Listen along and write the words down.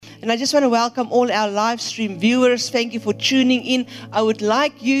And I just want to welcome all our live stream viewers. Thank you for tuning in. I would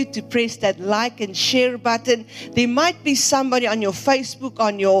like you to press that like and share button. There might be somebody on your Facebook,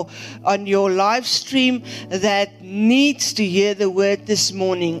 on your live stream that needs to hear the word this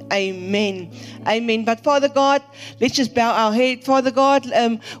morning. Amen. Amen. But Father God, let's just bow our head. Father God,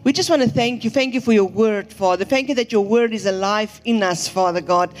 we just want to thank you. Thank you for your word, Father. Thank you that your word is alive in us, Father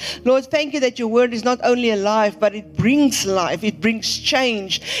God. Lord, thank you that your word is not only alive, but it brings life. It brings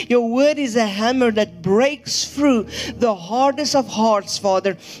change. Your word is a hammer that breaks through the hardest of hearts,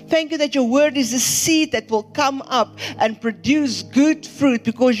 Father. Thank you that your word is a seed that will come up and produce good fruit,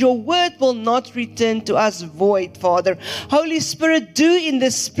 because your word will not return to us void, Father. Holy Spirit, do in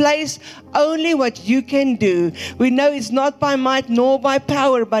this place only what you can do. We know it's not by might nor by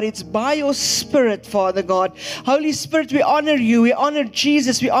power, but it's by your Spirit, Father God. Holy Spirit, we honor you. We honor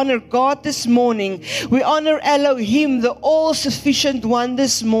Jesus. We honor God this morning. We honor Elohim, the all-sufficient one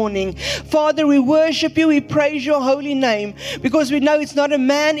this morning. Father, we worship you. We praise your holy name, because we know it's not a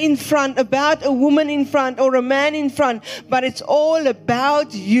man in front, about a woman in front, or a man in front, but it's all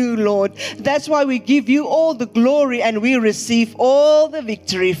about you, Lord. That's why we give you all the glory and we receive all the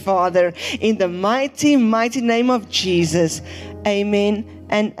victory, Father. In the mighty, mighty name of Jesus. Amen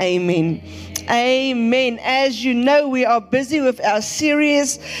and amen. Amen. As you know, we are busy with our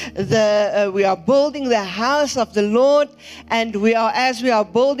series. We are building the house of the Lord, and as we are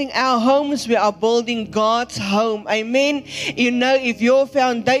building our homes, we are building God's home. Amen. You know, if your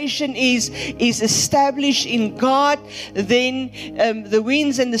foundation is established in God, then the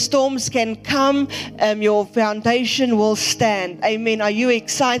winds and the storms can come. Your foundation will stand. Amen. Are you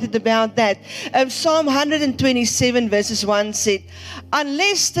excited about that? Psalm 127 verses 1 said,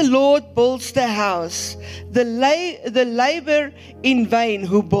 "Unless the Lord builds the house, the labor in vain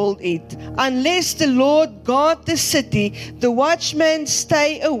who build it. Unless the Lord guard the city, the watchmen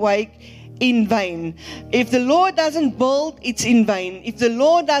stay awake in vain." If the Lord doesn't build, it's in vain. If the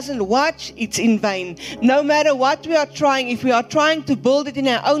Lord doesn't watch, it's in vain. No matter what we are trying, if we are trying to build it in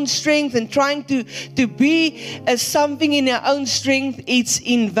our own strength and trying to be something in our own strength, it's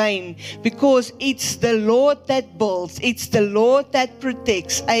in vain, because it's the Lord that builds. It's the Lord that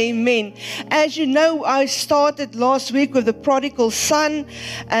protects. Amen. As you know, I started last week with the prodigal son,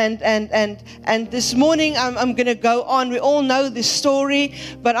 and this morning I'm going to go on. We all know this story,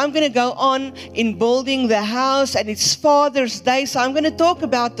 but I'm going to go on in building the house, and it's Father's Day, so I'm going to talk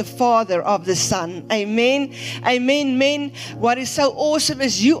about the father of the son. Amen. Amen. Men, what is so awesome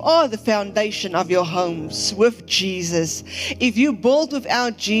is you are the foundation of your homes with Jesus. If you build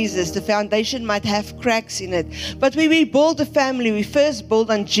without Jesus, the foundation might have cracks in it. But when we build a family, we first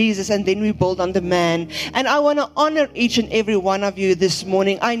build on Jesus, and then we build on the man. And I want to honor each and every one of you this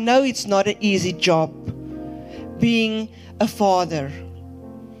morning. I know it's not an easy job being a father.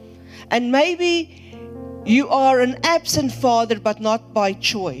 And maybe you are an absent father, but not by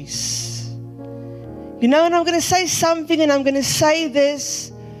choice. You know, and I'm going to say something, and I'm going to say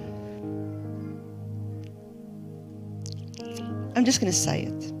this. I'm just going to say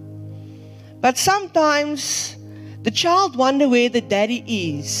it. But sometimes the child wonders where the daddy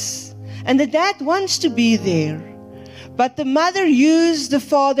is. And the dad wants to be there. But the mother used the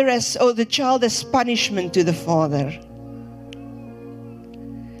father or the child as punishment to the father.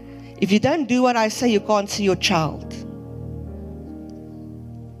 If you don't do what I say, you can't see your child.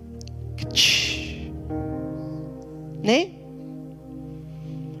 Ne?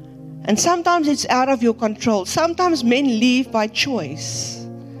 And sometimes it's out of your control. Sometimes men leave by choice.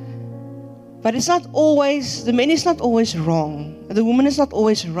 But it's not always, the man is not always wrong. The woman is not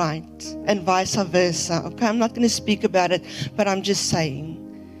always right. And vice versa. Okay, I'm not going to speak about it, but I'm just saying.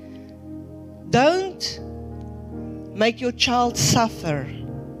 Don't make your child suffer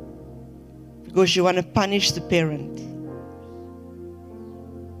because you want to punish the parent.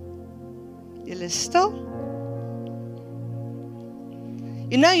 You're still?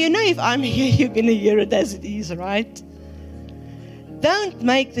 You know, if I'm here, you're going to hear it as it is, right? Don't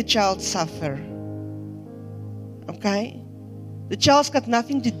make the child suffer. Okay? The child's got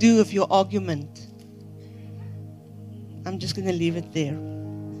nothing to do with your argument. I'm just going to leave it there.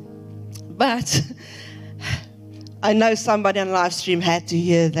 But I know somebody on live stream had to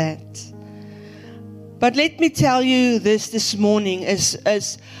hear that. But let me tell you this morning, as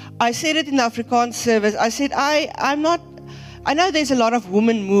I said it in the Afrikaans service, I said, I know there's a lot of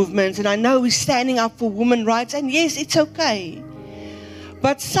women movements, and I know we're standing up for women's rights, and yes, it's okay.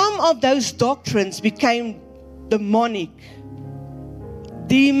 But some of those doctrines became demonic,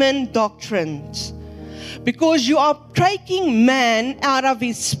 demon doctrines. Because you are taking man out of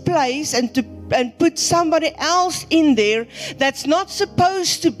his place and and put somebody else in there that's not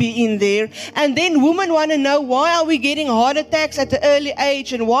supposed to be in there. And then women want to know, why are we getting heart attacks at the early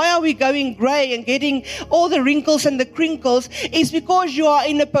age, and why are we going gray and getting all the wrinkles and the crinkles? It's because you are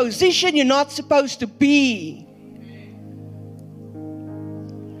in a position you're not supposed to be.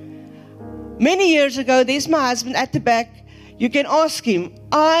 Many years ago, there's my husband at the back. You can ask him.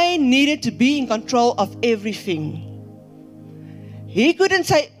 I needed to be in control of everything. He couldn't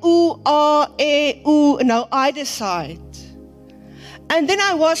say, ooh, ah, eh, ooh. No, I decide. And then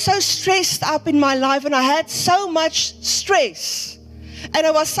I was so stressed up in my life, and I had so much stress. And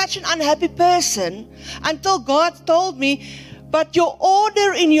I was such an unhappy person until God told me, but your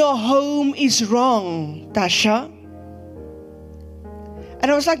order in your home is wrong, Tasha. And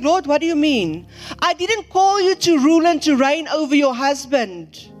I was like, Lord, what do you mean? I didn't call you to rule and to reign over your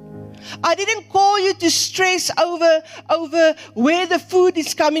husband. I didn't call you to stress over where the food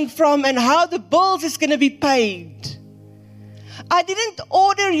is coming from and how the bills is going to be paid. I didn't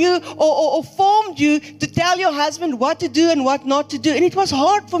order you or formed you to tell your husband what to do and what not to do. And it was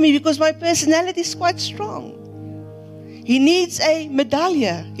hard for me because my personality is quite strong. He needs a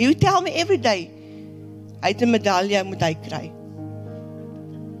medallion. He would tell me every day, hy het 'n medalje moet hy kry.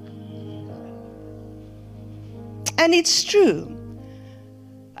 And it's true.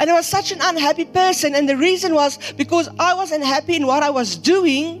 And I was such an unhappy person. And the reason was because I was unhappy in what I was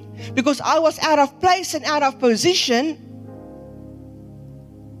doing, because I was out of place and out of position.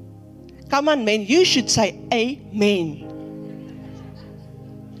 Come on, men, you should say amen.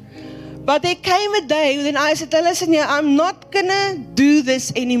 But there came a day when I said, listen here, I'm not going to do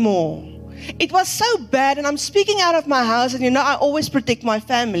this anymore. It was so bad, and I'm speaking out of my house, and I always protect my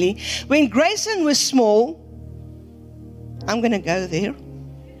family. When Grayson was small, I'm going to go there.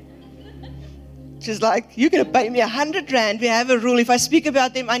 She's like, you're going to pay me 100 rand. We have a rule. If I speak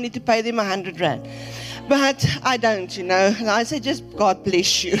about them, I need to pay them 100 rand. But I don't, And I said, just God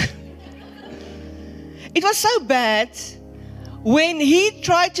bless you. It was so bad. When he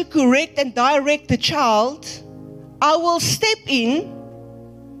tried to correct and direct the child, I will step in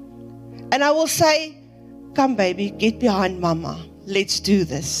and I will say, come baby, get behind mama. Let's do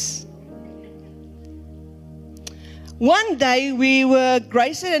this. One day,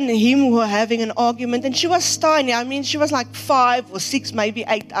 Grayson and him were having an argument, and she was tiny. I mean, she was like 5 or 6, maybe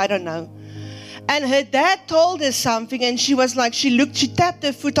 8, I don't know. And her dad told her something, and she was like, she tapped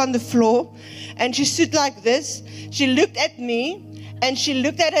her foot on the floor, and she stood like this. She looked at me, and she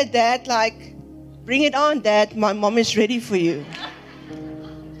looked at her dad like, bring it on, Dad, my mom is ready for you.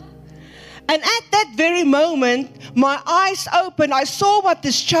 And at that very moment, my eyes opened. I saw what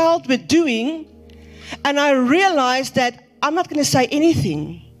this child was doing. And I realized that I'm not going to say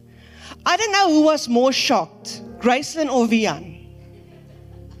anything. I don't know who was more shocked, Grayson or Vian.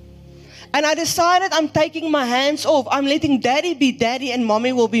 And I decided I'm taking my hands off. I'm letting daddy be daddy and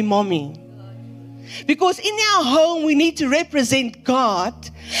mommy will be mommy. Because in our home, we need to represent God.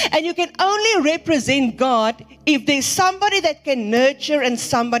 And you can only represent God if there's somebody that can nurture and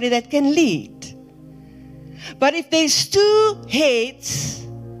somebody that can lead. But if there's two heads,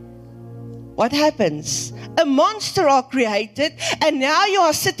 what happens? A monster are created, and now you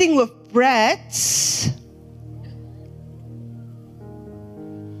are sitting with brats.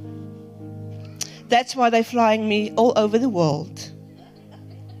 That's why they're flying me all over the world.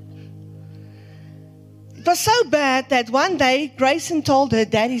 It was so bad that one day Grayson told her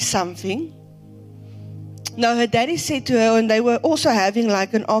daddy something. No, her daddy said to her, and they were also having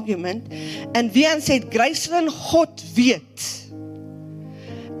like an argument, and Vian said, Grayson, God weet.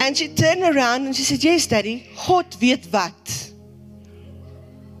 And she turned around and she said, yes, Daddy, God weet wat.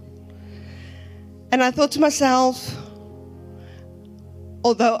 And I thought to myself,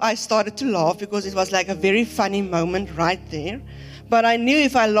 although I started to laugh because it was like a very funny moment right there, but I knew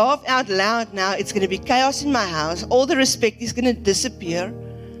if I laugh out loud now, it's going to be chaos in my house. All the respect is going to disappear.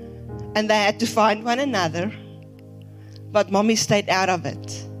 And they had to find one another. But Mommy stayed out of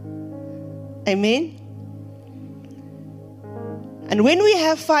it. Amen? And when we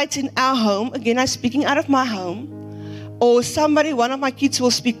have fights in our home, again, I'm speaking out of my home, or one of my kids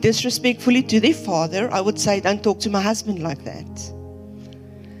will speak disrespectfully to their father, I would say, don't talk to my husband like that.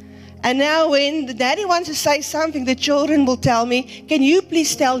 And now when the daddy wants to say something, the children will tell me, can you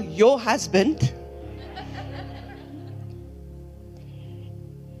please tell your husband?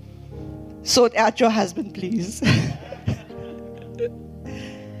 Sort out your husband, please.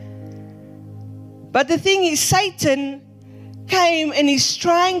 But the thing is, Satan came and he's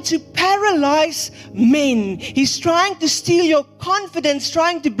trying to paralyze men. He's trying to steal your confidence,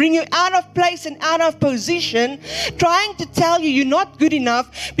 trying to bring you out of place and out of position, trying to tell you you're not good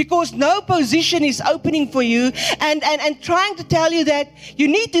enough because no position is opening for you, and trying to tell you that you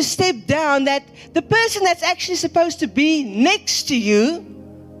need to step down, that the person that's actually supposed to be next to you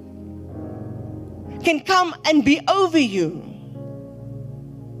can come and be over you.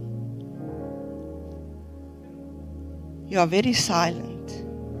 You are very silent.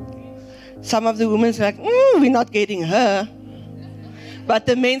 Some of the women are like, we're not getting her. But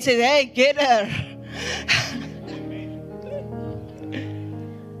the men say, hey, get her.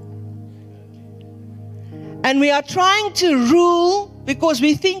 And we are trying to rule because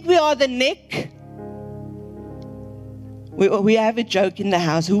we think we are the neck. We have a joke in the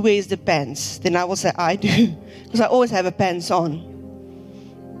house. Who wears the pants? Then I will say, I do. Because I always have a pants on.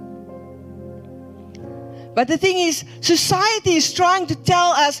 But the thing is, society is trying to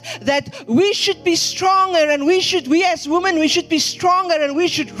tell us that we should be stronger, and we as women, we should be stronger, and we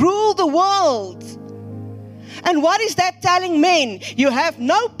should rule the world. And what is that telling men? You have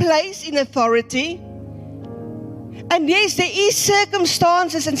no place in authority. And yes, there is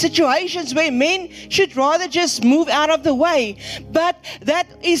circumstances and situations where men should rather just move out of the way. But that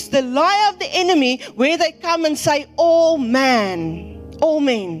is the lie of the enemy, where they come and say, all men.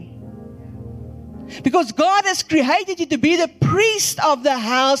 Because God has created you to be the priest of the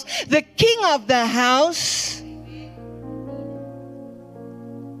house, the king of the house.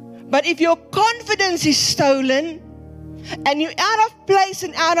 But if your confidence is stolen, and you're out of place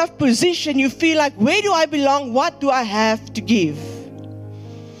and out of position, you feel like, where do I belong? What do I have to give?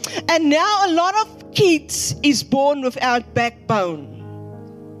 And now a lot of kids is born without backbone.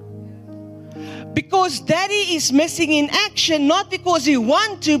 Because daddy is missing in action, not because he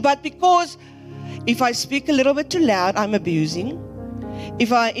wants to, but because if I speak a little bit too loud, I'm abusing.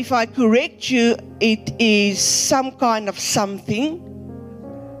 If I correct you, it is some kind of something.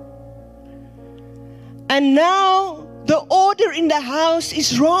 And now the order in the house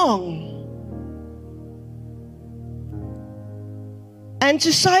is wrong. And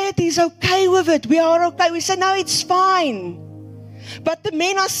society is okay with it. We are okay. We say, no, it's fine. But the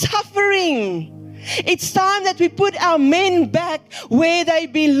men are suffering. It's time that we put our men back where they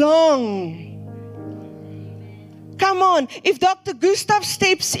belong. Come on, if Dr. Gustav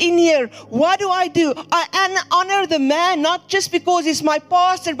steps in here, what do? I honor the man, not just because he's my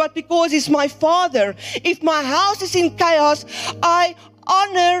pastor, but because he's my father. If my house is in chaos, I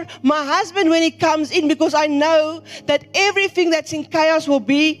honor my husband when he comes in, because I know that everything that's in chaos will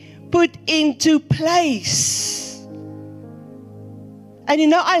be put into place.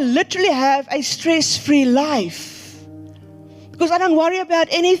 And I literally have a stress-free life because I don't worry about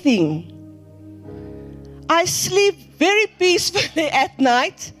anything. I sleep very peacefully at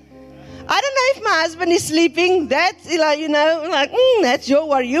night. I don't know if my husband is sleeping. That's, that's your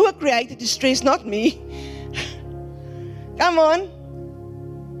worry. You were created to stress, not me. Come on.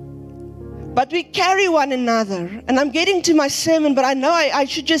 But we carry one another. And I'm getting to my sermon, but I know I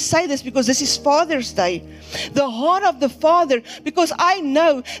should just say this because this is Father's Day. The heart of the Father. Because I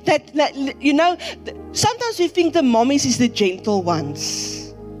know that sometimes we think the mommies is the gentle ones.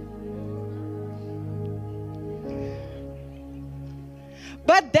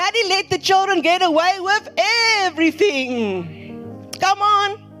 But daddy let the children get away with everything. Come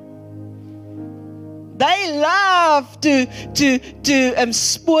on. They love to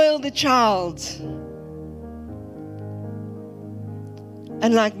spoil the child.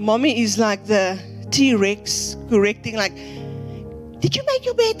 And like mommy is like the T-Rex correcting, like, did you make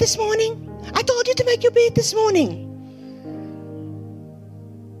your bed this morning? I told you to make your bed this morning.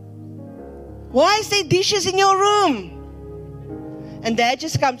 Why is there dishes in your room? And dad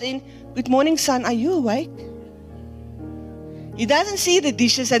just comes in, good morning, son, are you awake? He doesn't see the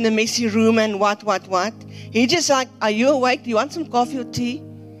dishes and the messy room and what. He just like, are you awake? Do you want some coffee or tea?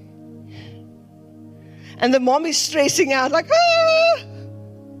 And the mom is stressing out like, ah!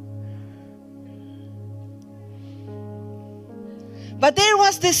 But there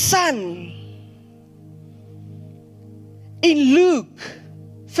was the son in Luke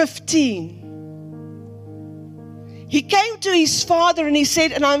 15. He came to his father and he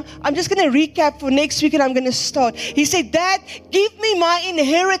said, and I'm just going to recap for next week and I'm going to start. He said, Dad, give me my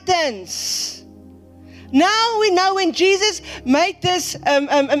inheritance. Now we know when Jesus made this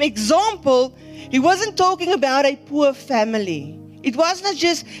example, he wasn't talking about a poor family. It wasn't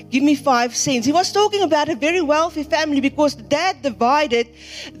just give me 5 cents. He was talking about a very wealthy family because the dad divided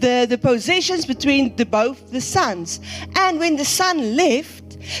the possessions between both the sons. And when the son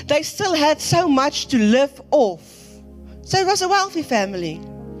left, they still had so much to live off. So it was a wealthy family.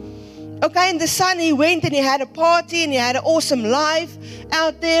 Okay, and the son, he went and he had a party and he had an awesome life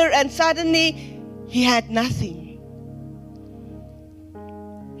out there, and suddenly he had nothing.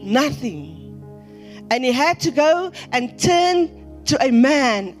 Nothing. And he had to go and turn to a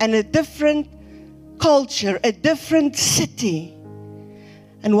man and a different culture, a different city.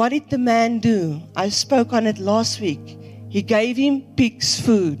 And what did the man do? I spoke on it last week. He gave him pig's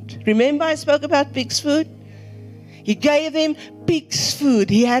food. Remember I spoke about pig's food? He gave him pig's food.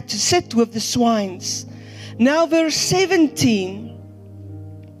 He had to sit with the swines. Now verse 17.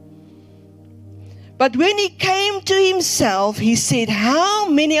 But when he came to himself, he said, how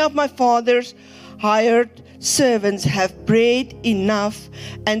many of my father's hired servants have bread enough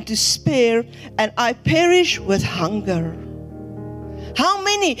and to spare, and I perish with hunger? How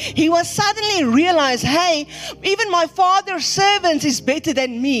many? He was suddenly realized, hey, even my father's servants is better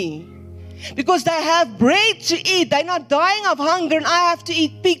than me. Because they have bread to eat. They're not dying of hunger, and I have to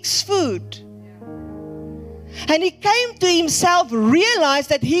eat pig's food. And he came to himself, realized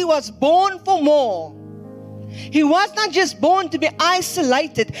that he was born for more. He was not just born to be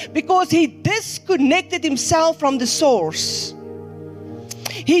isolated, because he disconnected himself from the source.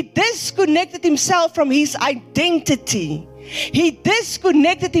 He disconnected himself from his identity. He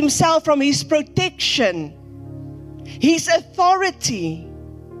disconnected himself from his protection, his authority.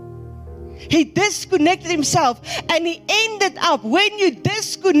 He disconnected himself, and he ended up, when you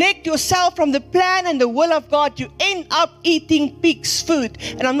disconnect yourself from the plan and the will of God, you end up eating pig's food.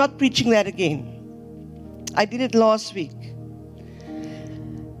 And I'm not preaching that again. I did it last week.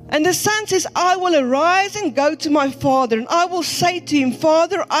 And the son says, I will arise and go to my father, and I will say to him,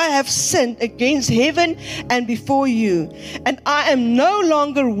 Father, I have sinned against heaven and before you, and I am no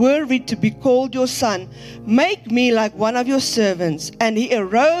longer worthy to be called your son. Make me like one of your servants. And he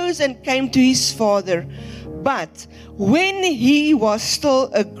arose and came to his father. But when he was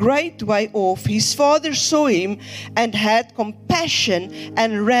still a great way off, his father saw him and had compassion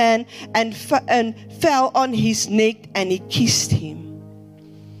and ran and fell on his neck, and he kissed him.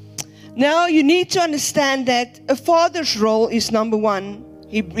 Now you need to understand that a father's role is, number one,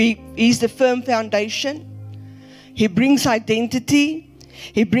 he's the firm foundation. He brings identity.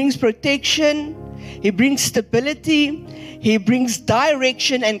 He brings protection. He brings stability. He brings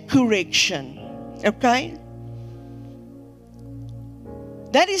direction and correction. Okay?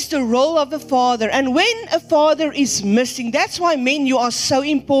 That is the role of a father. And when a father is missing, that's why men, you are so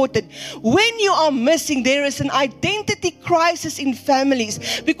important. When you are missing, there is an identity crisis in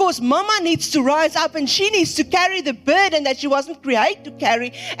families. Because mama needs to rise up, and she needs to carry the burden that she wasn't created to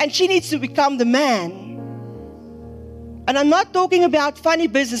carry. And she needs to become the man. And I'm not talking about funny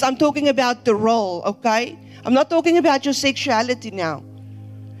business. I'm talking about the role, okay? I'm not talking about your sexuality now.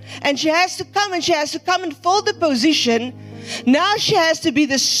 And she has to come, and she has to come and fill the position. Now she has to be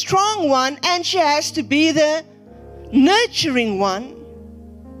the strong one, and she has to be the nurturing one.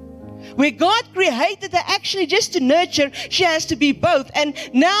 Where God created her actually just to nurture, she has to be both. And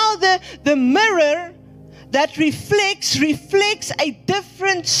now the mirror that reflects a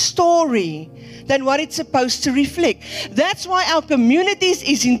different story than what it's supposed to reflect. That's why our communities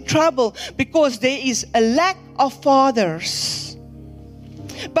is in trouble, because there is a lack of fathers.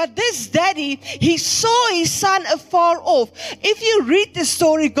 But this daddy, he saw his son afar off. If you read the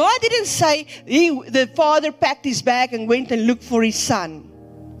story, God didn't say the father packed his bag and went and looked for his son.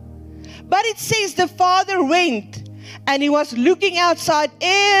 But it says the father went, and he was looking outside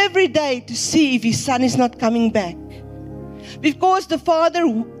every day to see if his son is not coming back. Because the father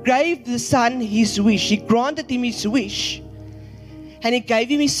gave the son his wish. He granted him his wish. And he gave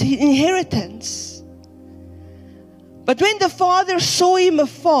him his inheritance. But when the father saw him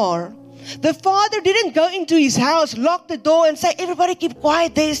afar, the father didn't go into his house, lock the door, and say, everybody keep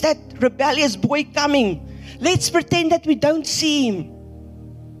quiet, there's that rebellious boy coming. Let's pretend that we don't see him.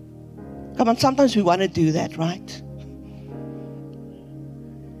 Come on, sometimes we want to do that, right?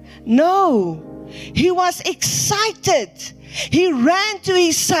 No, he was excited. He ran to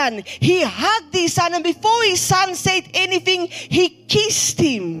his son. He hugged his son, and before his son said anything, he kissed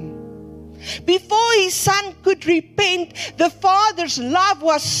him. Before his son could repent, the father's love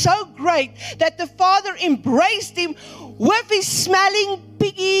was so great that the father embraced him with his smelling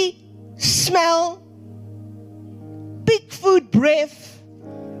piggy smell, pig food breath,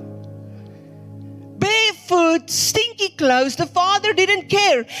 barefoot, stinky clothes. The father didn't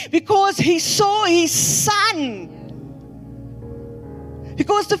care because he saw his son.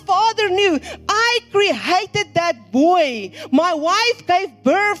 Because the father knew, I created that boy. My wife gave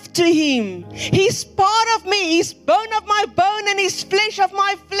birth to him. He's part of me. He's bone of my bone and he's flesh of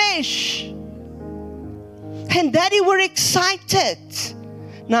my flesh. And Daddy were excited.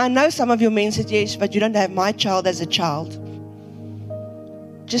 Now I know some of your men said, yes, but you don't have my child as a child.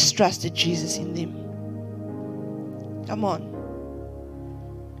 Just trusted Jesus in them. Come on.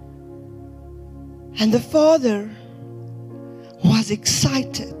 And the father was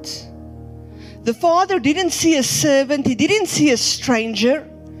excited. The father didn't see a servant. He didn't see a stranger.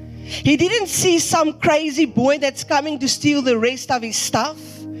 He didn't see some crazy boy that's coming to steal the rest of his stuff.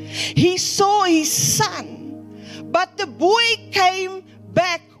 He saw his son. But the boy came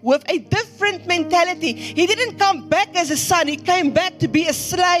back with a different mentality. He didn't come back as a son. He came back to be a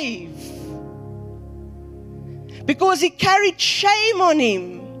slave. Because he carried shame on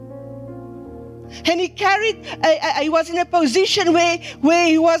him. And he was in a position where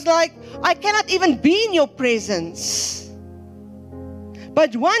he was like, I cannot even be in your presence.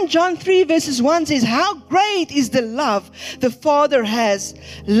 But 1 John 3 verses 1 says, how great is the love the Father has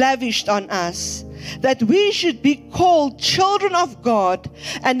lavished on us, that we should be called children of God,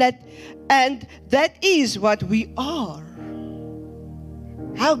 and that is what we are.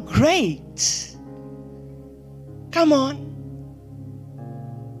 How great. Come on.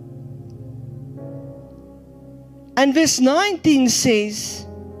 And verse 19 says,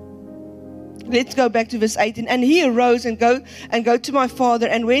 let's go back to verse 18. And he arose and go to my father,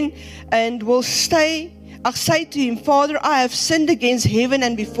 and will say to him, Father, I have sinned against heaven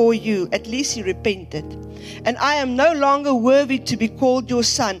and before you. At least he repented. And I am no longer worthy to be called your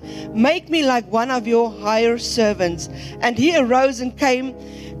son. Make me like one of your higher servants. And he arose and came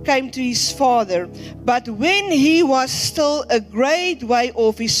to his father. But when he was still a great way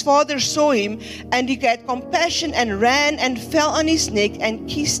off, his father saw him, and he had compassion and ran and fell on his neck and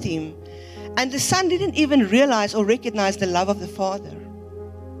kissed him. And the son didn't even realize or recognize the love of the father.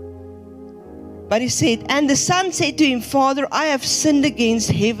 But he said, and the son said to him, Father, I have sinned against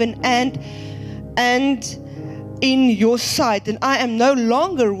heaven and in your sight, and I am no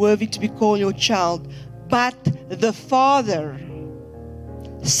longer worthy to be called your child. But the father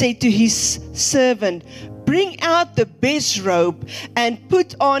said to his servant, bring out the best robe and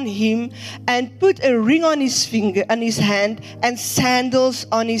put on him, and put a ring on his finger and his hand, and sandals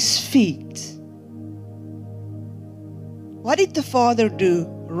on his feet. What did the father do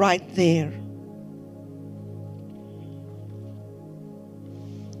right there?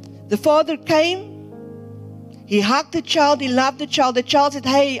 The father came, he hugged the child, he loved the child. The child said,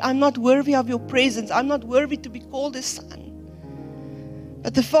 hey, I'm not worthy of your presence. I'm not worthy to be called a son.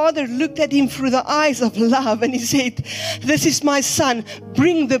 But the father looked at him through the eyes of love, and he said, this is my son.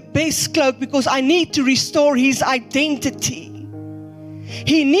 Bring the best cloak, because I need to restore his identity.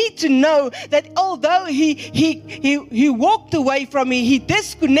 He needs to know that although he walked away from me, he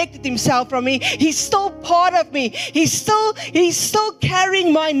disconnected himself from me, he's still part of me. He's still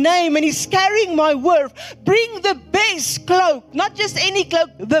carrying my name, and he's carrying my worth. Bring the best cloak, not just any cloak,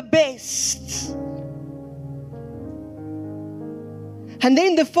 the best. And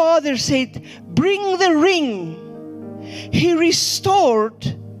then the father said, bring the ring. He restored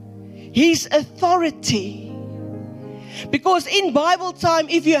his authority. Because in Bible time,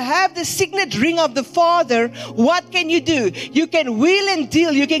 if you have the signet ring of the Father, what can you do? You can wheel and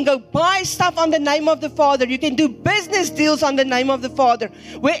deal. You can go buy stuff on the name of the Father. You can do business deals on the name of the Father.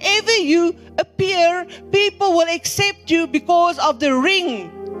 Wherever you appear, people will accept you because of the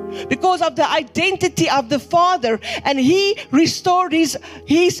ring, because of the identity of the Father. And he restored his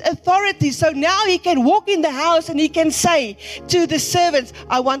authority. So now he can walk in the house and he can say to the servants,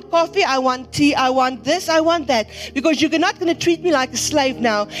 I want coffee, I want tea, I want this, I want that. Because you're not going to treat me like a slave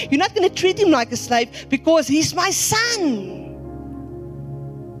now. You're not going to treat him like a slave, because he's my son.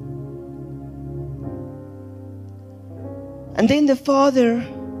 And then the Father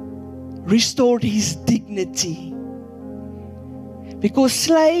restored his dignity. Because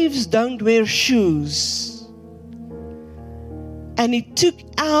slaves don't wear shoes. And he took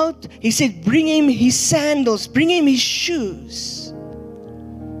out, he said, bring him his sandals, bring him his shoes.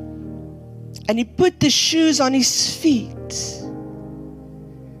 And he put the shoes on his feet.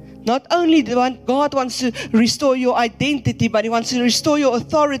 Not only God wants to restore your identity, but he wants to restore your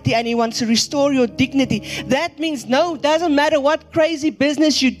authority, and he wants to restore your dignity. That means doesn't matter what crazy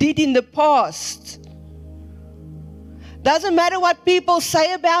business you did in the past. Doesn't matter what people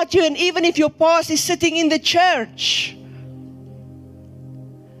say about you, and even if your past is sitting in the church.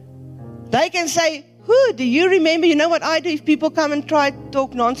 They can say, do you remember? You know what I do if people come and try to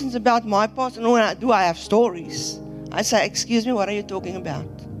talk nonsense about my past? And when I do, I have stories. I say, excuse me, what are you talking about?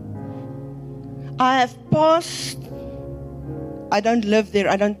 I have past. I don't live there.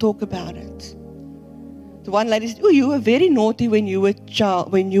 I don't talk about it. The one lady said, you were very naughty when you were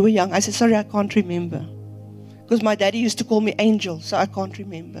young. I said, sorry, I can't remember. Because my daddy used to call me Angel, so I can't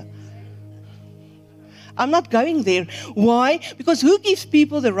remember. I'm not going there. Why? Because who gives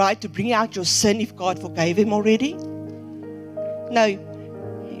people the right to bring out your sin if God forgave him already? No,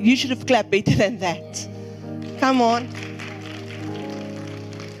 you should have clapped better than that. Come on.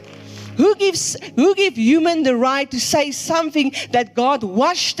 Who gives human the right to say something that God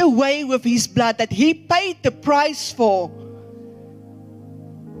washed away with his blood, that he paid the price for?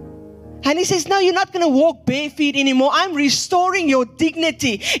 And he says, no, you're not going to walk bare feet anymore. I'm restoring your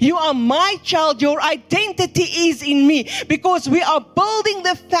dignity. You are my child. Your identity is in me, because we are building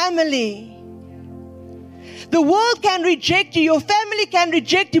the family. The world can reject you. Your family can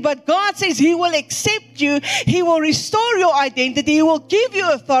reject you. But God says he will accept you. He will restore your identity. He will give you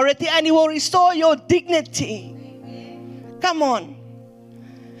authority. And he will restore your dignity. Come on.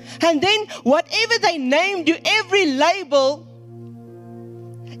 And then whatever they named you, every label,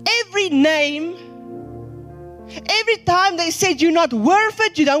 every name, every time they said you're not worth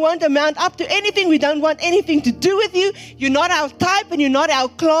it, you don't want to amount up to anything, we don't want anything to do with you, you're not our type and you're not our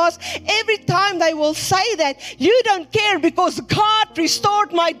class. Every time they will say that, you don't care, because God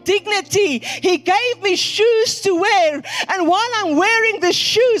restored my dignity. He gave me shoes to wear, and while I'm wearing the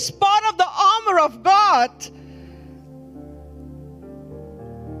shoes, part of the armor of God,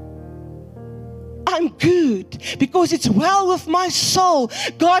 I'm good because it's well with my soul.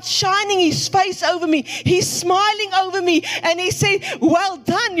 God's shining his face over me. He's smiling over me. And he said, well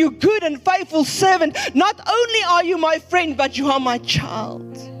done, you good and faithful servant. Not only are you my friend, but you are my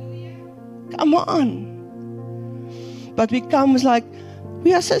child. Come on. But we come like,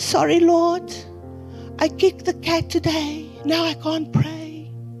 we are so sorry, Lord. I kicked the cat today. Now I can't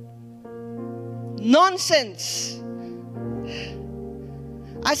pray. Nonsense.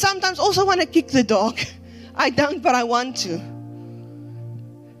 I sometimes also want to kick the dog. I don't, but I want to.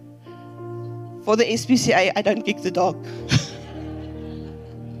 For the SPCA, I don't kick the dog.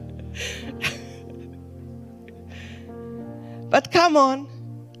 But come on.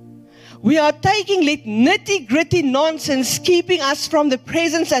 We are taking nitty-gritty nonsense, keeping us from the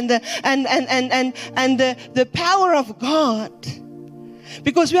presence and the power of God.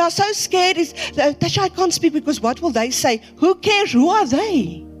 Because we are so scared. Tasha, I can't speak because what will they say? Who cares? Who are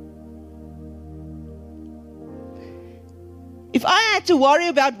they? If I had to worry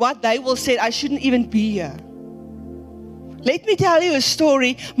about what they will say, I shouldn't even be here. Let me tell you a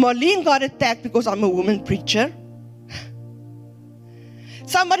story. Marlene got attacked because I'm a woman preacher.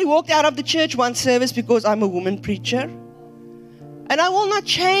 Somebody walked out of the church one service because I'm a woman preacher. And I will not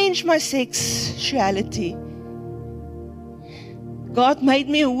change my sexuality. God made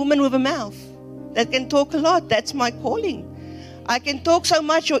me a woman with a mouth that can talk a lot. That's my calling. I can talk so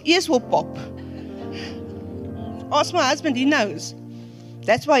much your ears will pop. Ask my husband, he knows.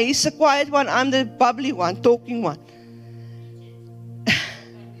 That's why he's the quiet one, I'm the bubbly one, talking one.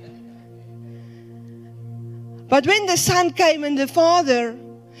 But when the son came and the father,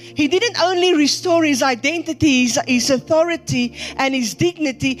 he didn't only restore his identity, his authority and his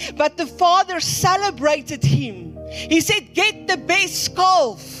dignity, but the father celebrated him. He said, get the best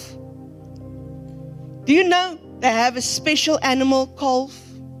calf. Do you know they have a special animal calf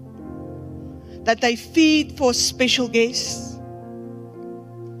that they feed for special guests?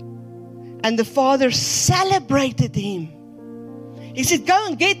 And the father celebrated him. He said, go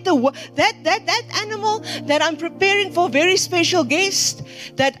and get that animal that I'm preparing for very special guest,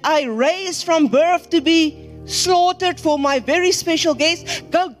 that I raised from birth to be slaughtered for my very special guest.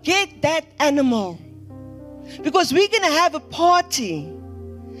 Go get that animal. Because we're going to have a party.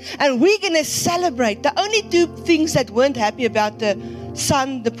 And we're going to celebrate. The only two things that weren't happy about the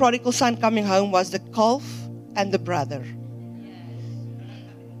son, the prodigal son coming home, was the calf and the brother.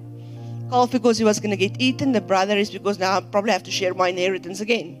 Calf because he was going to get eaten. The brother is because now I probably have to share my inheritance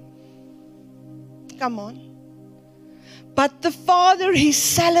again. Come on. But the father, he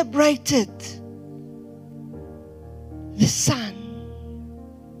celebrated the son.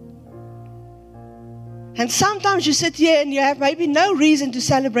 And sometimes you sit here and you have maybe no reason to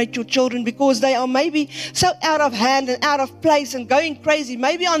celebrate your children because they are maybe so out of hand and out of place and going crazy,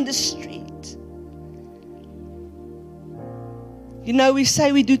 maybe on the street. You know, we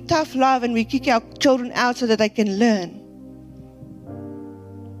say we do tough love and we kick our children out so that they can learn.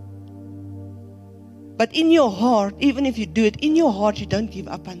 But in your heart, even if you do it, in your heart you don't give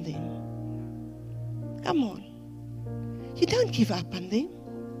up on them. Come on. You don't give up on them.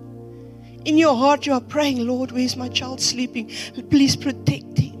 In your heart you are praying, Lord, where's my child sleeping? Please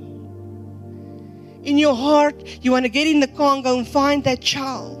protect him. In your heart you want to get in the car and go and find that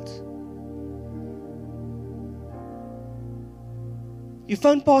child. You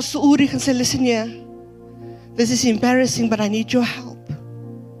phone Pastor Ulrich and say, listen here, This is embarrassing, but I need your help.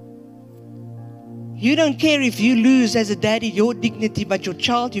 You don't care if you lose as a daddy your dignity, but your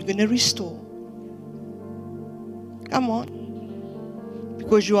child you're going to restore. Come on.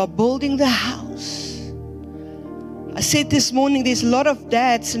 Because you are building the house. I said this morning, there's a lot of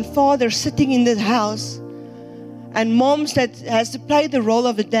dads and fathers sitting in the house and moms that has to play the role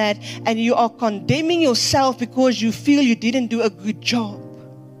of the dad, and you are condemning yourself because you feel you didn't do a good job.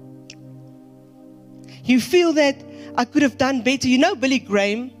 You feel that I could have done better. You know Billy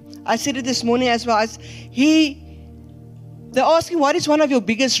Graham? I said it this morning as well. They asked him, what is one of your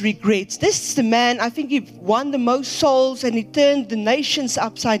biggest regrets? This is the man, I think he won the most souls and he turned the nations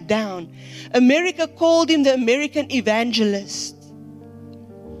upside down. America called him the American evangelist.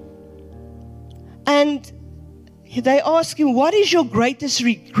 And they asked him, what is your greatest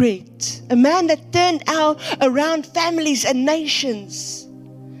regret? A man that turned out around families and nations.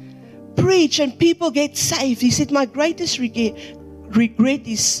 Preach and people get saved. He said, my greatest regret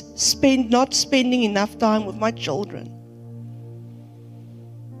is not spending enough time with my children.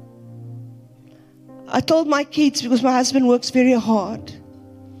 I told my kids, because my husband works very hard,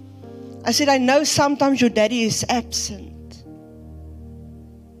 I said, I know sometimes your daddy is absent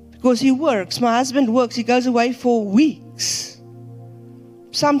because he works. My husband works. He goes away for weeks,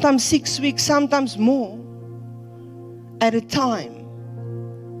 sometimes 6 weeks, sometimes more at a time.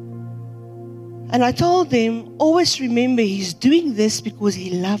 And I told them, always remember, he's doing this because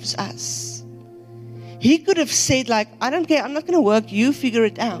he loves us. He could have said, like, I don't care, I'm not going to work, you figure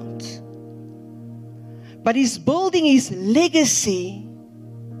it out. But he's building his legacy.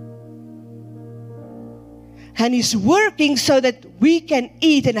 And he's working so that we can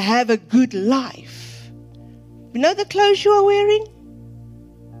eat and have a good life. You know the clothes you are wearing?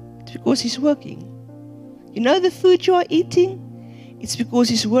 It's because he's working. You know the food you are eating? It's because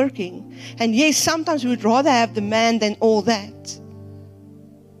he's working. And yes, sometimes we would rather have the man than all that.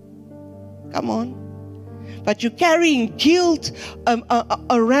 Come on. But you're carrying guilt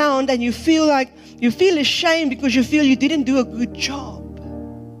around, and you feel ashamed because you feel you didn't do a good job.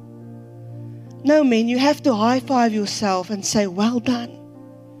 No, man, you have to high five yourself and say, well done.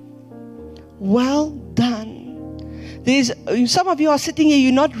 Well done. Some of you are sitting here,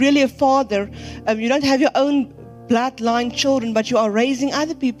 you're not really a father. You don't have your own bloodline children, but you are raising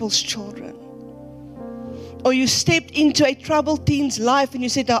other people's children. Or you stepped into a troubled teen's life and you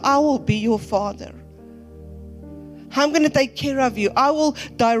said, I will be your father. I'm going to take care of you. I will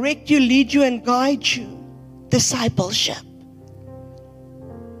direct you, lead you, and guide you. Discipleship.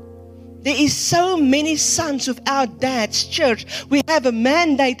 There is so many sons of our dad's church. We have a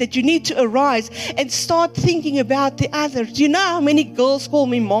mandate that you need to arise and start thinking about the others. Do you know how many girls call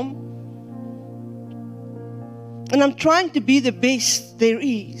me mom? And I'm trying to be the best there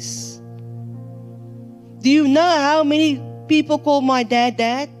is. Do you know how many people call my dad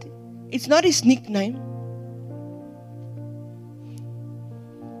dad? It's not his nickname.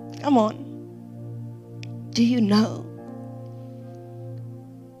 Come on. Do you know?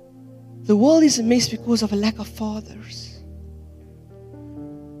 The world is a mess because of a lack of fathers.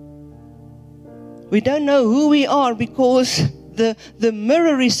 We don't know who we are because the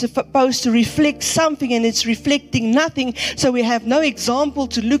mirror is supposed to reflect something and it's reflecting nothing. So we have no example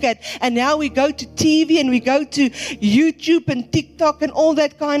to look at. And now we go to TV and we go to YouTube and TikTok and all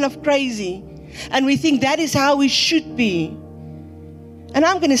that kind of crazy. And we think that is how we should be. And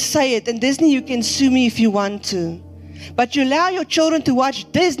I'm going to say it, and Disney, you can sue me if you want to. But you allow your children to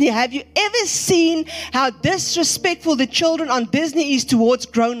watch Disney. Have you ever seen how disrespectful the children on Disney is towards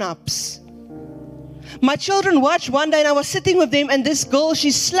grown-ups? My children watched one day, and I was sitting with them, and this girl,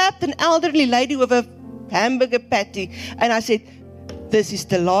 she slapped an elderly lady with a hamburger patty. And I said, this is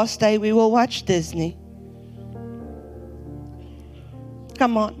the last day we will watch Disney.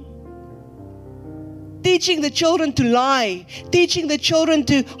 Come on. Teaching the children to lie, teaching the children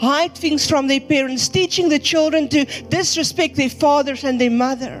to hide things from their parents, teaching the children to disrespect their fathers and their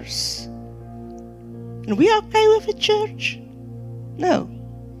mothers. And we are okay with it, church? No.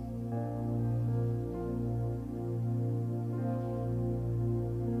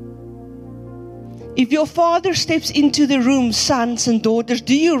 If your father steps into the room, sons and daughters,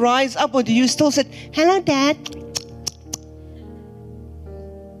 do you rise up or do you still say, hello, Dad?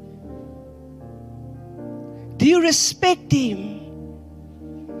 Do you respect him?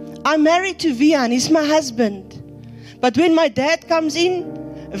 I'm married to Vian. He's my husband. But when my dad comes in,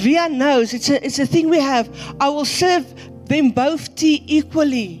 Vian knows. It's a thing we have. I will serve them both tea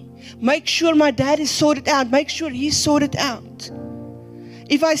equally. Make sure my dad is sorted out. Make sure he's sorted out.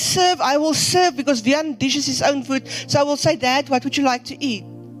 If I serve, I will serve because Vian dishes his own food. So I will say, Dad, what would you like to eat?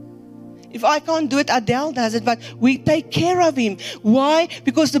 If I can't do it, Adele does it, but we take care of him. Why?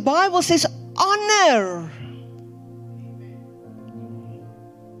 Because the Bible says honor.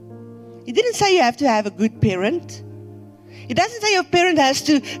 It didn't say you have to have a good parent. It doesn't say your parent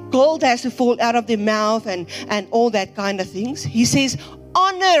gold has to fall out of their mouth and all that kind of things. He says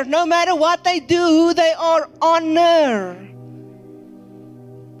honor, no matter what they do, who they are, honor.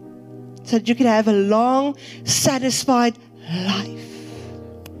 So that you can have a long, satisfied life.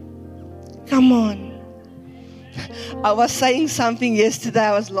 Come on. I was saying something yesterday.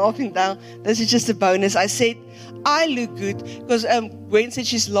 I was laughing now. This is just a bonus. I said, I look good. Because Gwen said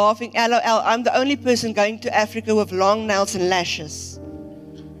she's laughing. LOL. I'm the only person going to Africa with long nails and lashes.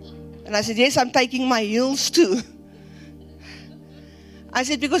 And I said, yes, I'm taking my heels too. I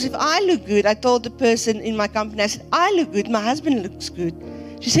said, because if I look good, I told the person in my company, I said, I look good. My husband looks good.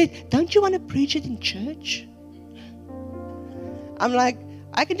 She said, don't you want to preach it in church? I'm like,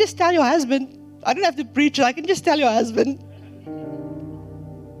 I can just tell your husband. I don't have to preach it. I can just tell your husband.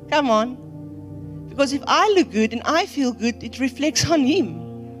 Come on. Because if I look good and I feel good, it reflects on him.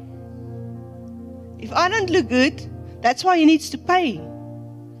 If I don't look good, that's why he needs to pay.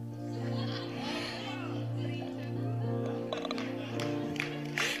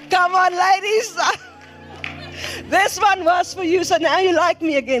 Come on, ladies. This one was for you, so now you like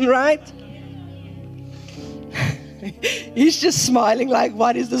me again, right? He's just smiling like,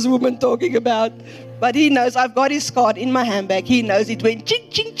 what is this woman talking about? But he knows I've got his card in my handbag. He knows it went ching,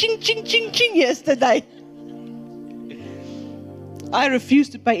 ching, ching, ching, ching, ching yesterday. I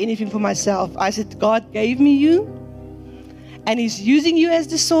refused to pay anything for myself. I said, God gave me you, and He's using you as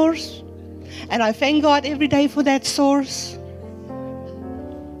the source. And I thank God every day for that source.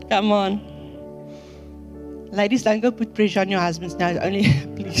 Come on. Ladies, don't go put pressure on your husbands now. Only,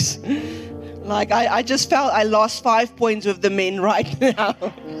 please. Like, I just felt I lost 5 points with the men right now.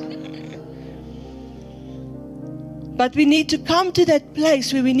 But we need to come to that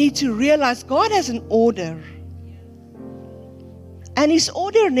place where we need to realize God has an order. And His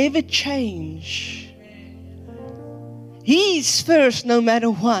order never changes. He is first no matter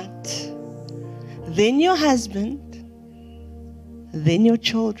what. Then your husband. Then your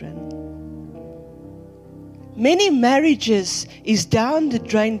children. Many marriages is down the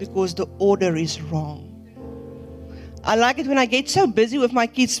drain because the order is wrong. I like it when I get so busy with my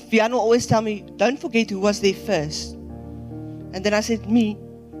kids. Vian will always tell me, don't forget who was there first. And then I said, me.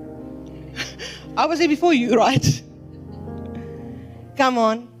 I was there before you, right? Come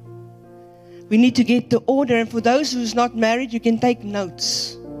on. We need to get the order. And for those who's not married, you can take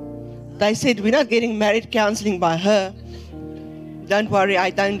notes. They said, we're not getting marriage counseling by her. Don't worry,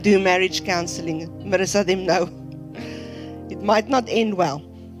 I don't do marriage counseling. Marissa, them know. It might not end well.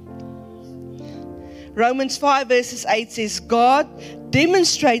 Romans 5 verses 8 says, God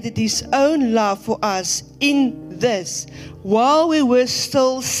demonstrated His own love for us in this. While we were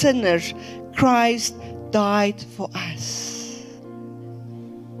still sinners, Christ died for us.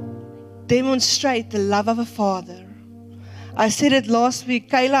 Demonstrate the love of a father. I said it last week.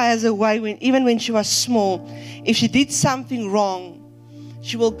 Kayla has a way, even when she was small, if she did something wrong,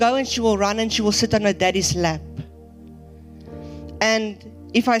 she will go and she will run and she will sit on her daddy's lap. And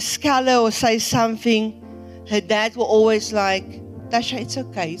if I scowl her or say something, her dad will always like, Tasha, it's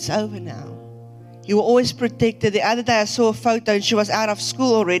okay, it's over now. He will always protect her. The other day I saw a photo and she was out of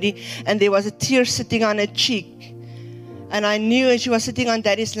school already and there was a tear sitting on her cheek. And I knew, and she was sitting on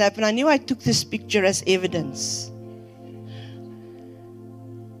daddy's lap, and I knew I took this picture as evidence.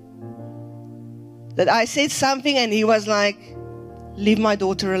 That I said something and he was like, leave my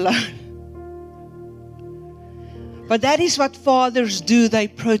daughter alone. But that is what fathers do. They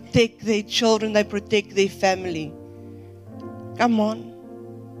protect their children. They protect their family. Come on.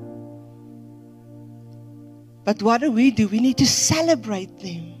 But what do? We need to celebrate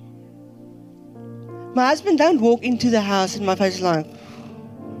them. My husband don't walk into the house and my face is like,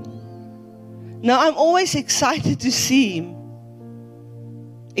 no, I'm always excited to see him.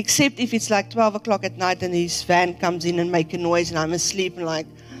 Except if it's like 12 o'clock at night and his van comes in and make a noise and I'm asleep and like,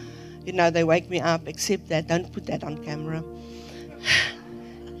 they wake me up. Except that, don't put that on camera.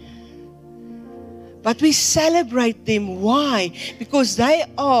 But we celebrate them. Why? Because they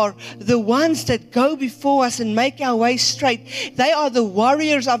are the ones that go before us and make our way straight. They are the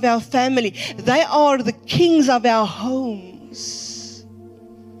warriors of our family. They are the kings of our homes.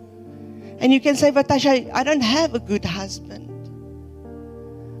 And you can say, but Tasha, I don't have a good husband.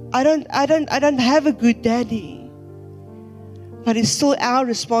 I don't have a good daddy. But it's still our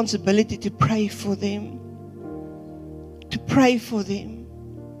responsibility to pray for them. To pray for them.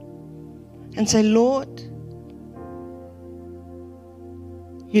 And say, Lord,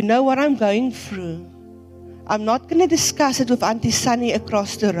 you know what I'm going through. I'm not going to discuss it with Auntie Sunny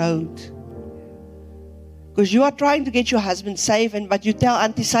across the road. Because you are trying to get your husband saved, but you tell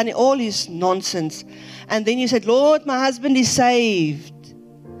Auntie Sunny all his nonsense. And then you said, Lord, my husband is saved.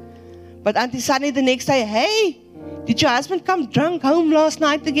 But Auntie Sunny the next day, hey, did your husband come drunk home last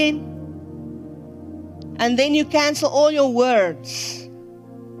night again? And then you cancel all your words.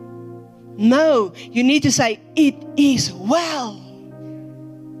 No, you need to say, it is well.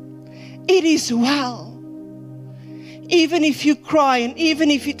 It is well. Even if you cry and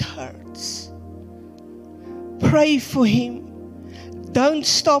even if it hurts, pray for him. Don't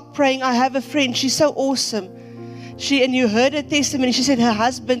stop praying. I have a friend, she's so awesome. And you heard her testimony. She said her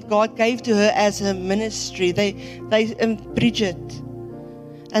husband, God gave to her as a ministry. Bridget.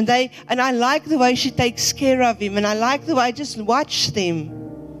 And I like the way she takes care of him. And I like the way I just watch them.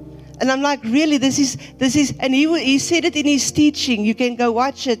 And I'm like, really, this is, and he said it in his teaching. You can go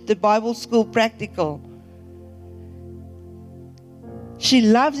watch it, the Bible School Practical. She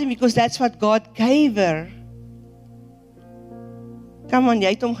loves him because that's what God gave her. Come on, jy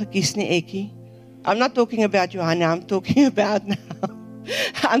het hom gekies nie, Ekkie. I'm not talking about Johanna, I'm talking about now.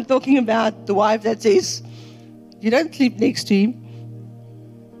 I'm talking about the wife that says, you don't sleep next to him.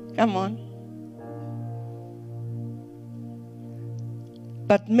 Come on.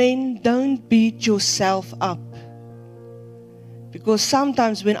 But men, don't beat yourself up. Because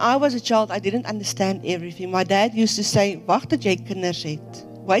sometimes when I was a child, I didn't understand everything. My dad used to say, wag dat jy kinders het.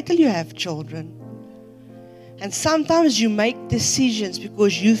 Wait till you have children. And sometimes you make decisions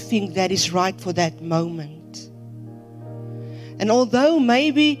because you think that is right for that moment. And although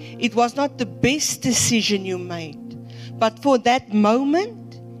maybe it was not the best decision you made, but for that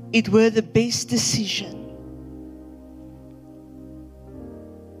moment, it were the best decision.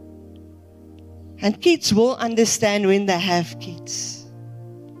 And kids will understand when they have kids.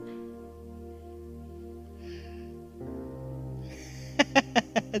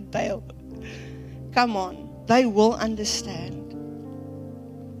 Dale, come on. They will understand.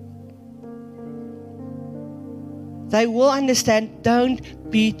 They will understand. Don't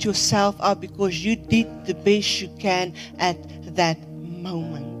beat yourself up because you did the best you can at that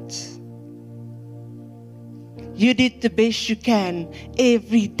moment. You did the best you can.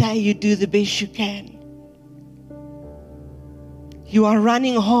 Every day you do the best you can. You are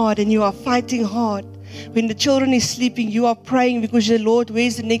running hard and you are fighting hard. When the children is sleeping, you are praying because you say, Lord,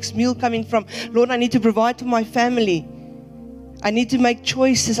 where's the next meal coming from? Lord, I need to provide for my family. I need to make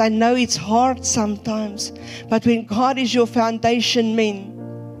choices. I know it's hard sometimes. But when God is your foundation, men,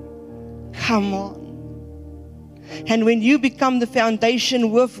 come on. And when you become the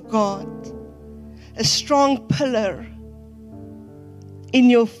foundation with God, a strong pillar in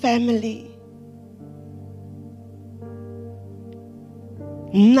your family,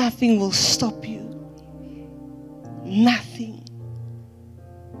 nothing will stop you. Nothing.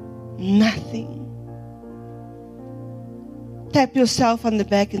 Nothing. Tap yourself on the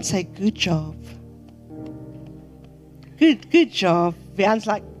back and say, good job. Good job. Vian's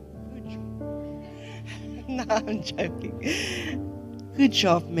like, good job. No, I'm joking. Good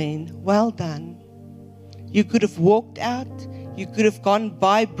job, man. Well done. You could have walked out. You could have gone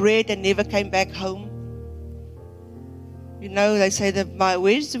buy bread and never came back home. You know, they say that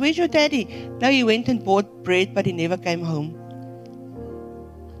where's your daddy? No, he went and bought bread, but he never came home.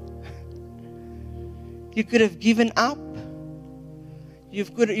 You could have given up. You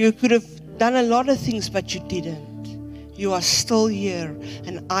could have done a lot of things, but you didn't. You are still here,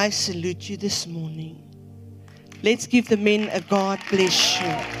 and I salute you this morning. Let's give the men a God bless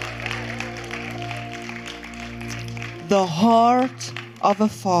you. The heart of a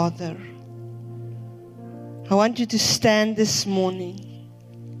father. I want you to stand this morning.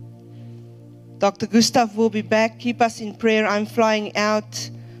 Dr. Gustav will be back. Keep us in prayer. I'm flying out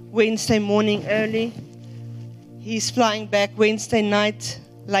Wednesday morning early. He's flying back Wednesday night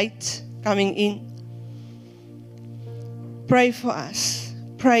late, coming in. Pray for us.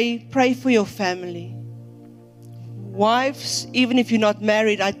 Pray for your family. Wives, even if you're not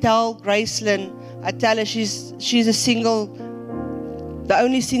married, I tell Gracelyn, I tell her she's the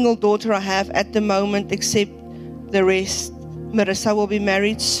only single daughter I have at the moment, except the rest. Marissa will be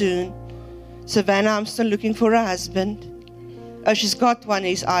married soon. Savannah, I'm still looking for a husband. Oh, she's got one.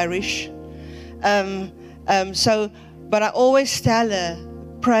 He's Irish. But I always tell her,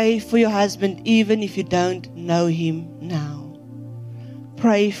 pray for your husband, even if you don't know him now.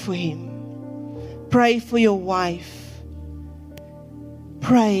 Pray for him. Pray for your wife.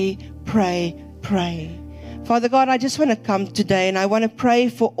 Pray. Father God, I just want to come today and I want to pray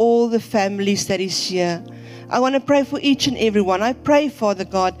for all the families that is here. I want to pray for each and every one. I pray, Father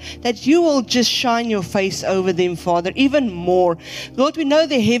God, that you will just shine your face over them, Father, even more. Lord, we know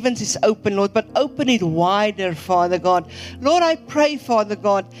the heavens is open, Lord, but open it wider, Father God. Lord, I pray, Father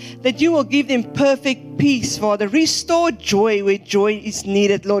God, that you will give them perfect peace, Father. Restore joy where joy is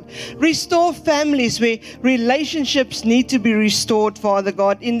needed, Lord. Restore families where relationships need to be restored, Father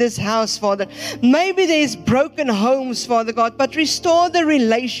God, in this house, Father. Maybe there's broken homes, Father God, but restore the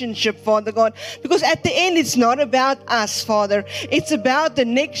relationship, Father God, because at the end it's not about us, Father. It's about the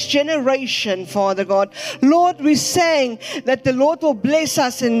next generation, Father God. Lord, we sang that the Lord will bless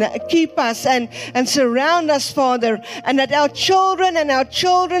us and keep us and surround us, Father, and that our children and our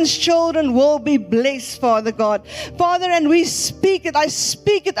children's children will be blessed, Father God. Father, and we speak it. I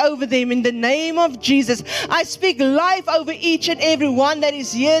speak it over them in the name of Jesus. I speak life over each and every one that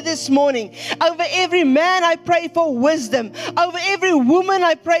is here this morning. Over every man, I pray for wisdom. Over every woman,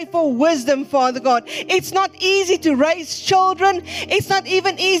 I pray for wisdom, Father God. It's not easy to raise children. It's not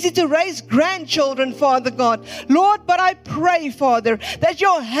even easy to raise grandchildren, Father God. Lord, but I pray, Father, that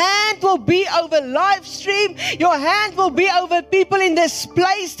your hand will be over live stream. Your hand will be over people in this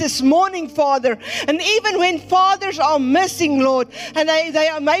place this morning, Father. And even when fathers are missing, Lord, and they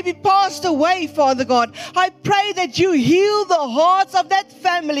are maybe passed away, Father God, I pray that you heal the hearts of that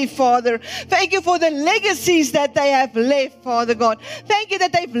family, Father. Thank you for the legacies that they have left, Father God. Thank you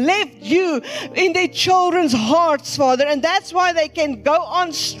that they've left you in their children's hearts, Father, and that's why they can go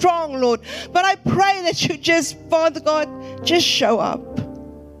on strong, Lord. But I pray that you just, Father God, just show up.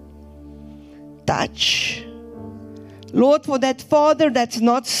 Touch. Lord, for that father that's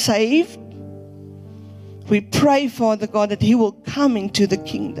not saved, we pray, Father God, that he will come into the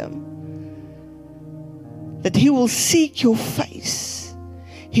kingdom. That he will seek your face.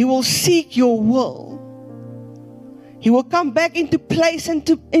 He will seek your will. He will come back into place and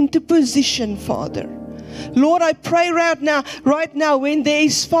into position, Father. Lord, I pray right now, when there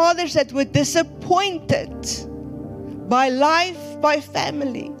is fathers that were disappointed by life, by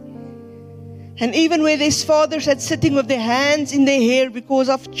family, and even where there's fathers that sitting with their hands in their hair because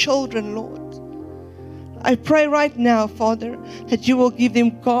of children, Lord, I pray right now, Father, that you will give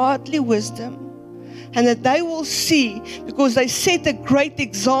them godly wisdom, and that they will see, because they set a great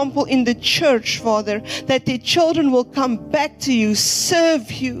example in the church, Father, that their children will come back to you,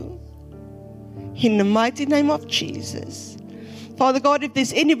 serve you, in the mighty name of Jesus. Father God, if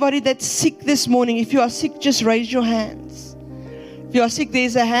there's anybody that's sick this morning, if you are sick, just raise your hands. If you are sick,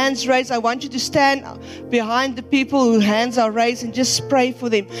 there's a hands raised. I want you to stand behind the people whose hands are raised and just pray for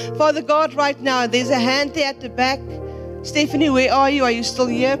them. Father God, right now, there's a hand there at the back. Stephanie, where are you? Are you still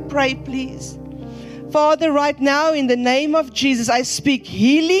here? Pray, please. Father, right now, in the name of Jesus, I speak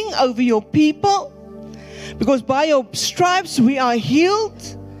healing over your people, because by your stripes we are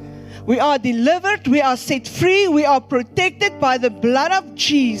healed. We are delivered, we are set free, we are protected by the blood of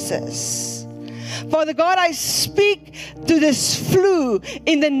Jesus. Father God, I speak to this flu.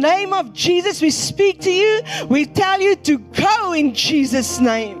 In the name of Jesus, we speak to you. We tell you to go in Jesus'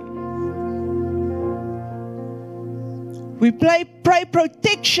 name. We pray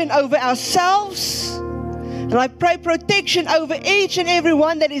protection over ourselves. And I pray protection over each and every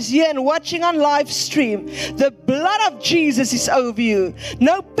one that is here and watching on live stream. The blood of Jesus is over you.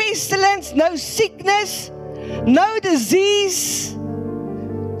 No pestilence, no sickness, no disease,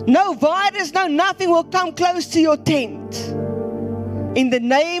 no virus, no nothing will come close to your tent. In the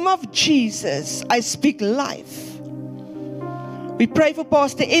name of Jesus, I speak life. We pray for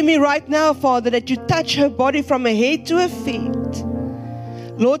Pastor Emmy right now, Father, that you touch her body from her head to her feet.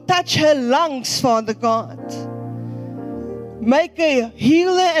 Lord, touch her lungs, Father God. Make her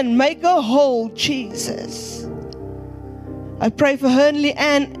healer and make her whole, Jesus. I pray for her and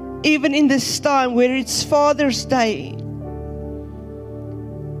Leanne, even in this time where it's Father's Day.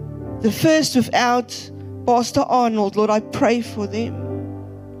 The first without Pastor Arnold, Lord, I pray for them.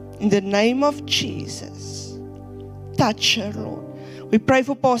 In the name of Jesus. Touch her, Lord. We pray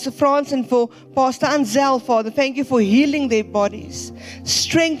for Pastor Frans and for Pastor Anzel, Father. Thank you for healing their bodies,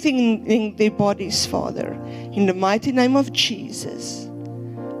 strengthening their bodies, Father. In the mighty name of Jesus.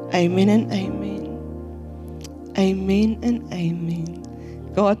 Amen and amen. Amen and amen.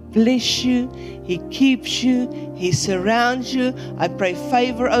 God bless you. He keeps you. He surrounds you. I pray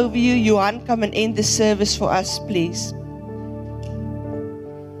favor over you. Johan, come and end the service for us, please.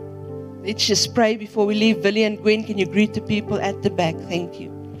 Let's just pray before we leave. Billy and Gwen, can you greet the people at the back? Thank you.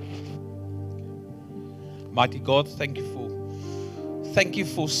 Mighty God, thank you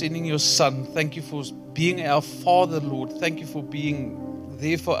for sending your Son. Thank you for being our Father, Lord. Thank you for being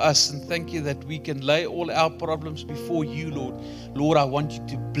there for us. And thank you that we can lay all our problems before you, Lord. Lord, I want you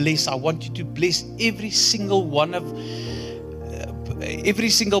to bless. I want you to bless every single one of every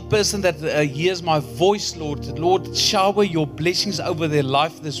single person that hears my voice, Lord. Lord, shower your blessings over their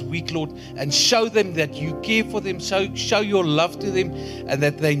life this week, Lord, and show them that you care for them. Show your love to them, and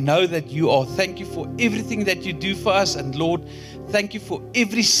that they know that you are. Thank you for everything that you do for us. And Lord, thank you for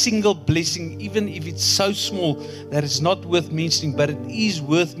every single blessing, even if it's so small that it's not worth mentioning, but it is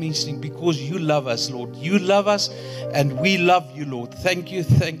worth mentioning because you love us, Lord. You love us, and we love you, Lord. Thank you,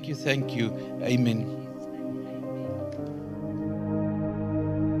 thank you, thank you. Amen.